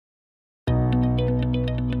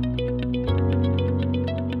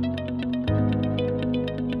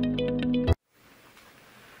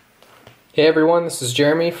Hey everyone, this is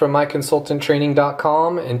Jeremy from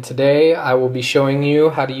myconsultanttraining.com, and today I will be showing you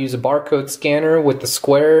how to use a barcode scanner with the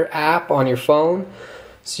Square app on your phone.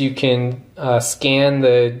 So you can scan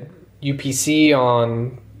the UPC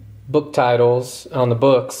on book titles on the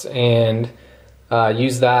books and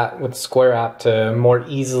use that with the Square app to more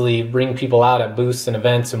easily bring people out at booths and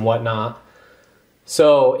events and whatnot.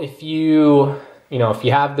 So if you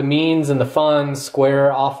have the means and the funds,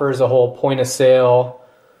 Square offers a whole point of sale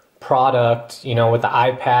product, with the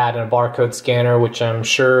iPad and a barcode scanner, which I'm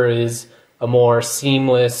sure is a more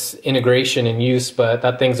seamless integration and use, but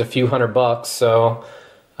that thing's a few $100. So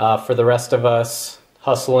for the rest of us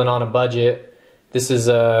hustling on a budget, this is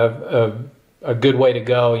a good way to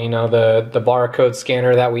go. The barcode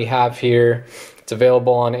scanner that we have here, it's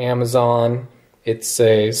available on Amazon. It's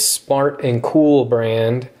a Smart and Cool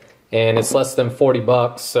brand, and it's less than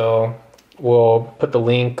 $40. So we'll put the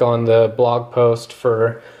link on the blog post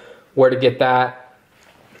for where to get that.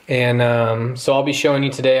 And so I'll be showing you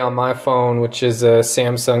today on my phone, which is a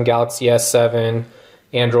Samsung Galaxy S7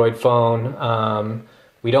 Android phone.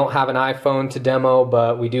 We don't have an iPhone to demo,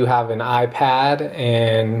 but we do have an iPad,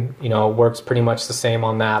 and it works pretty much the same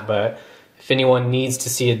on that. But if anyone needs to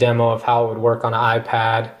see a demo of how it would work on an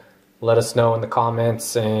iPad, let us know in the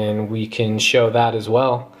comments and we can show that as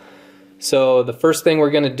well. So the first thing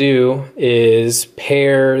we're going to do is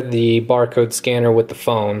pair the barcode scanner with the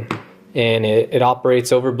phone, and it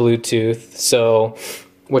operates over Bluetooth. So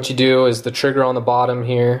what you do is the trigger on the bottom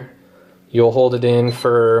here, you'll hold it in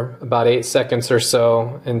for about 8 seconds or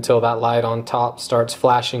so until that light on top starts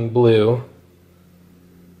flashing blue.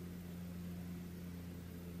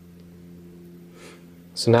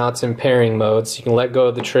 So now it's in pairing mode, so you can let go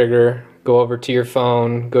of the trigger, go over to your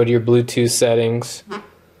phone, go to your Bluetooth settings.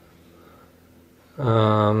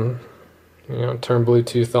 Turn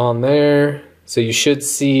Bluetooth on there. So you should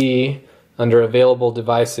see under available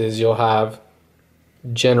devices, you'll have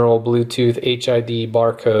general Bluetooth HID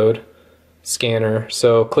barcode scanner.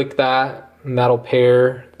 So click that, and that'll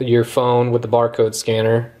pair your phone with the barcode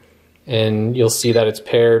scanner, and you'll see that it's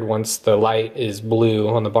paired once the light is blue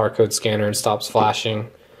on the barcode scanner and stops flashing.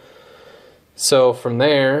 So from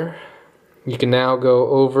there, you can now go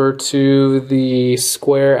over to the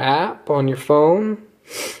Square app on your phone,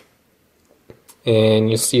 and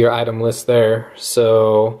you'll see your item list there.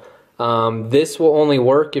 So this will only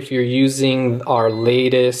work if you're using our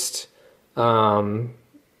latest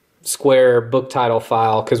Square book title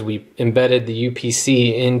file, because we embedded the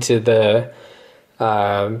UPC into the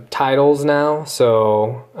titles now.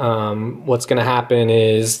 So what's going to happen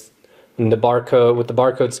is with the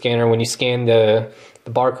barcode scanner, when you scan the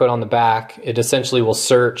barcode on the back, it essentially will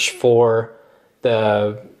search for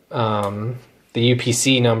the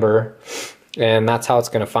UPC number, and that's how it's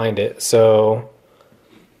going to find it. So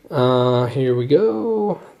here we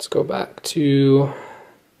go. Let's go back to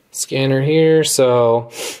scanner here.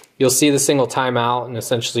 So you'll see the single timeout and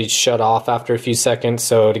essentially shut off after a few seconds.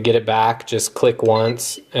 So to get it back, just click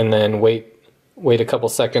once and then wait a couple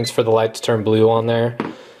seconds for the light to turn blue on there.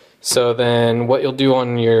 So then what you'll do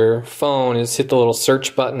on your phone is hit the little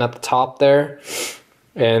search button at the top there,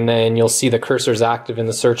 and then you'll see the cursor's active in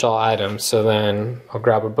the search all items. So then I'll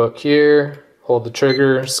grab a book here, hold the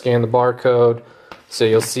trigger, scan the barcode. So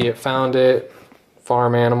you'll see it found it,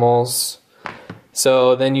 farm animals.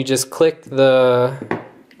 So then you just click the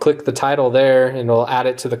title there, and it'll add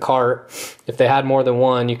it to the cart. If they had more than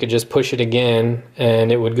one, you could just push it again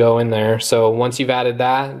and it would go in there. So once you've added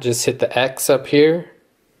that, just hit the X up here,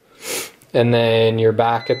 and then you're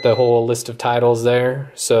back at the whole list of titles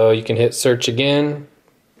there. So you can hit search again,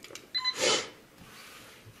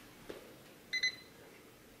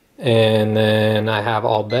 and then I have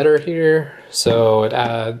all better here, so it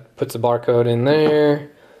puts a barcode in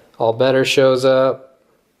there. All better shows up.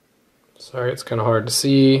 Sorry, it's kind of hard to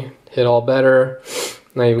see. Hit all better.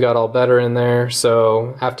 Now you've got all better in there.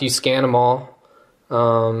 So after you scan them all,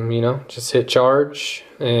 just hit charge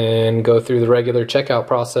and go through the regular checkout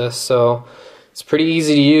process. So it's pretty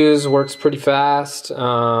easy to use, works pretty fast. It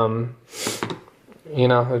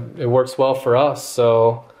works well for us.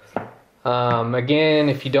 So again,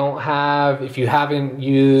 if you haven't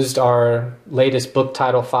used our latest book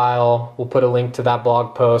title file, we'll put a link to that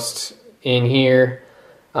blog post in here.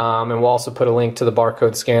 And we'll also put a link to the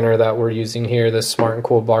barcode scanner that we're using here, this Smart and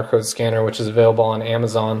Cool barcode scanner, which is available on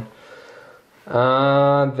Amazon.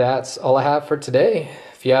 That's all I have for today.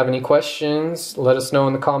 If you have any questions, let us know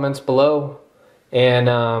in the comments below. And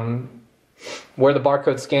where the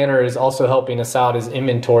barcode scanner is also helping us out is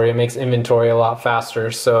inventory. It makes inventory a lot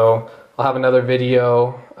faster. So I'll have another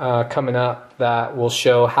video coming up that will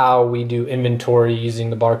show how we do inventory using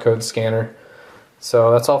the barcode scanner.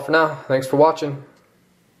 So that's all for now. Thanks for watching.